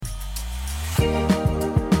Hi,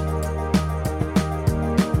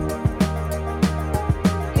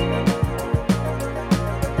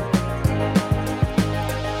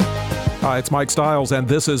 it's Mike Stiles, and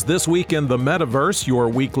this is This Week in the Metaverse, your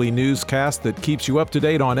weekly newscast that keeps you up to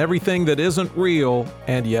date on everything that isn't real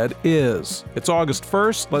and yet is. It's August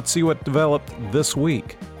 1st. Let's see what developed this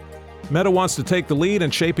week. Meta wants to take the lead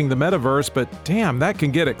in shaping the metaverse, but damn, that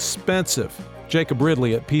can get expensive. Jacob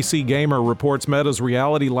Ridley at PC Gamer reports Meta's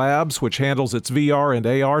Reality Labs, which handles its VR and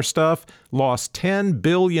AR stuff, lost $10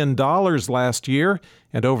 billion last year,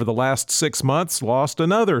 and over the last 6 months lost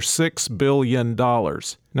another $6 billion.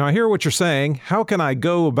 Now I hear what you're saying. How can I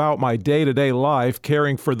go about my day-to-day life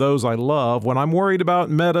caring for those I love when I'm worried about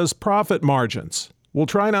Meta's profit margins? Well,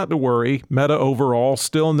 try not to worry. Meta overall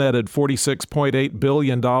still netted $46.8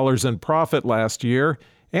 billion in profit last year,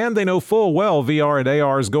 and they know full well VR and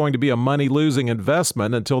AR is going to be a money-losing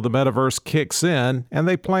investment until the metaverse kicks in, and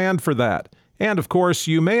they planned for that. And of course,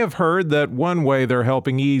 you may have heard that one way they're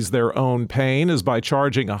helping ease their own pain is by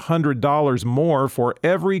charging $100 more for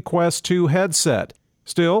every Quest 2 headset.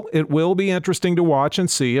 Still, it will be interesting to watch and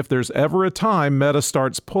see if there's ever a time Meta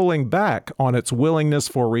starts pulling back on its willingness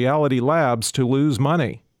for Reality Labs to lose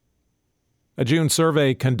money. A June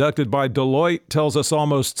survey conducted by Deloitte tells us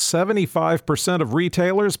almost 75% of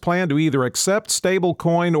retailers plan to either accept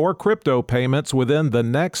stablecoin or crypto payments within the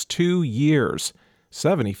next 2 years.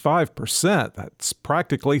 75%, that's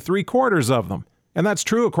practically 3/4 of them. And that's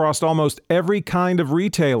true across almost every kind of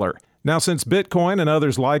retailer. Now, since Bitcoin and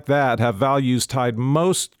others like that have values tied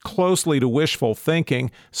most closely to wishful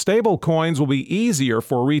thinking, stablecoins will be easier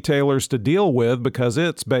for retailers to deal with because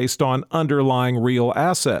it's based on underlying real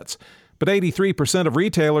assets. But 83% of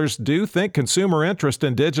retailers do think consumer interest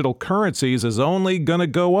in digital currencies is only going to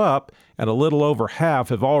go up, and a little over half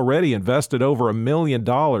have already invested over $1 million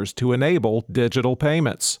to enable digital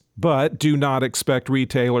payments. But do not expect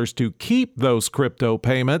retailers to keep those crypto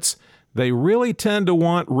payments. They really tend to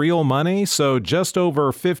want real money, so just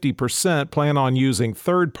over 50% plan on using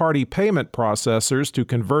third-party payment processors to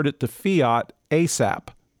convert it to fiat ASAP.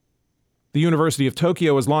 The University of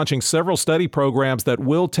Tokyo is launching several study programs that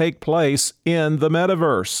will take place in the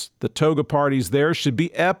metaverse. The toga parties there should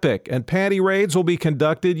be epic, and panty raids will be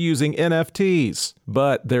conducted using NFTs.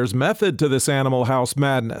 But there's method to this Animal House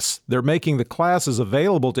madness. They're making the classes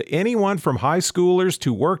available to anyone from high schoolers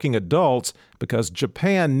to working adults because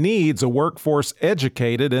Japan needs a workforce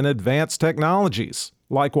educated in advanced technologies.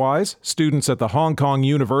 Likewise, students at the Hong Kong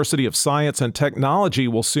University of Science and Technology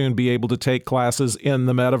will soon be able to take classes in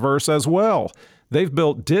the metaverse as well. They've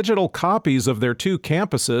built digital copies of their 2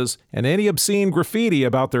 campuses, and any obscene graffiti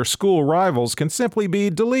about their school rivals can simply be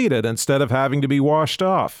deleted instead of having to be washed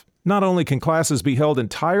off. Not only can classes be held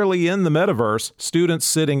entirely in the metaverse, students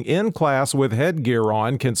sitting in class with headgear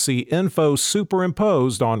on can see info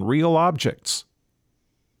superimposed on real objects.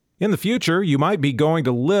 In the future, you might be going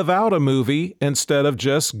to live out a movie instead of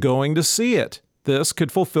just going to see it. This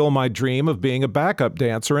could fulfill my dream of being a backup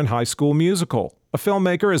dancer in High School Musical. A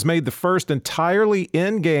filmmaker has made the first entirely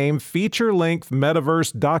in-game feature-length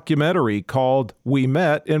metaverse documentary called We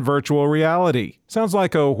Met in Virtual Reality. Sounds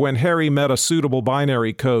like a When Harry Met a Suitable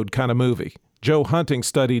Binary Code kind of movie. Joe Hunting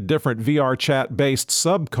studied different VR chat-based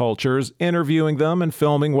subcultures, interviewing them and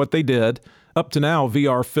filming what they did. Up to now,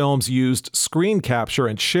 VR films used screen capture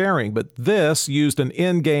and sharing, but this used an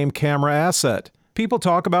in-game camera asset. People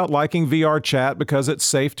talk about liking VR chat because it's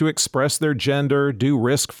safe to express their gender, do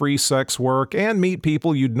risk-free sex work, and meet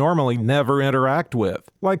people you'd normally never interact with,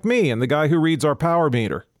 like me and the guy who reads our power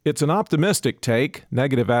meter. It's an optimistic take.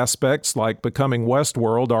 Negative aspects like becoming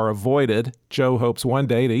Westworld are avoided. Joe hopes one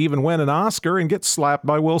day to even win an Oscar and get slapped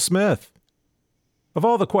by Will Smith. Of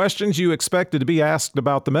all the questions you expected to be asked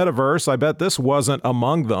about the metaverse, I bet this wasn't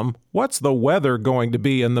among them. What's the weather going to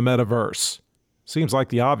be in the metaverse? Seems like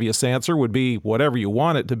the obvious answer would be whatever you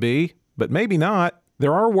want it to be, but maybe not.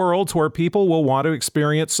 There are worlds where people will want to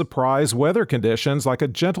experience surprise weather conditions like a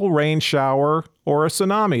gentle rain shower or a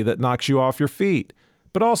tsunami that knocks you off your feet.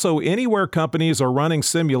 But also anywhere companies are running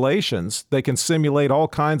simulations, they can simulate all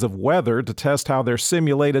kinds of weather to test how their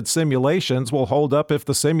simulated simulations will hold up if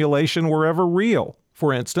the simulation were ever real.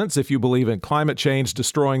 For instance, if you believe in climate change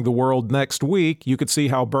destroying the world next week, you could see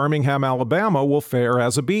how Birmingham, Alabama will fare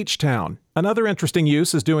as a beach town. Another interesting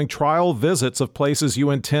use is doing trial visits of places you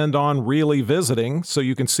intend on really visiting so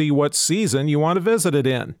you can see what season you want to visit it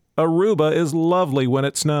in. Aruba is lovely when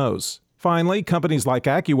it snows. Finally, companies like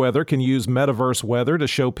AccuWeather can use metaverse weather to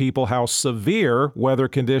show people how severe weather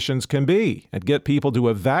conditions can be and get people to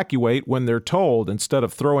evacuate when they're told instead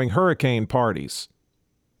of throwing hurricane parties.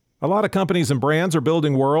 A lot of companies and brands are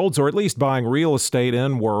building worlds, or at least buying real estate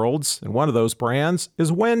in worlds, and one of those brands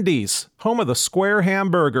is Wendy's, home of the square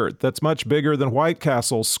hamburger that's much bigger than White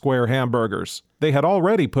Castle's square hamburgers. They had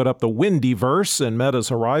already put up the Wendyverse in Meta's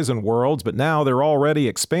Horizon worlds, but now they're already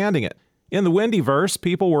expanding it. In the Wendyverse,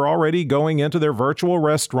 people were already going into their virtual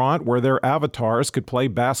restaurant where their avatars could play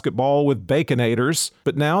basketball with Baconators,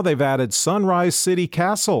 but now they've added Sunrise City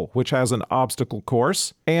Castle, which has an obstacle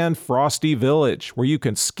course, and Frosty Village, where you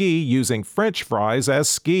can ski using French fries as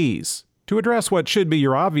skis. To address what should be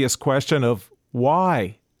your obvious question of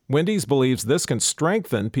why, Wendy's believes this can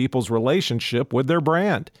strengthen people's relationship with their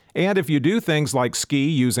brand. And if you do things like ski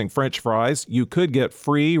using French fries, you could get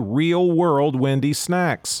free real-world Wendy's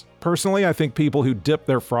snacks. Personally, I think people who dip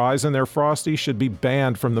their fries in their Frosty should be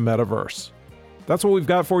banned from the Metaverse. That's what we've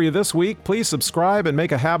got for you this week. Please subscribe and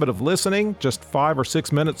make a habit of listening. Just 5 or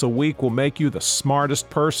 6 minutes a week will make you the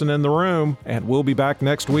smartest person in the room, and we'll be back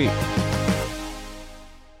next week.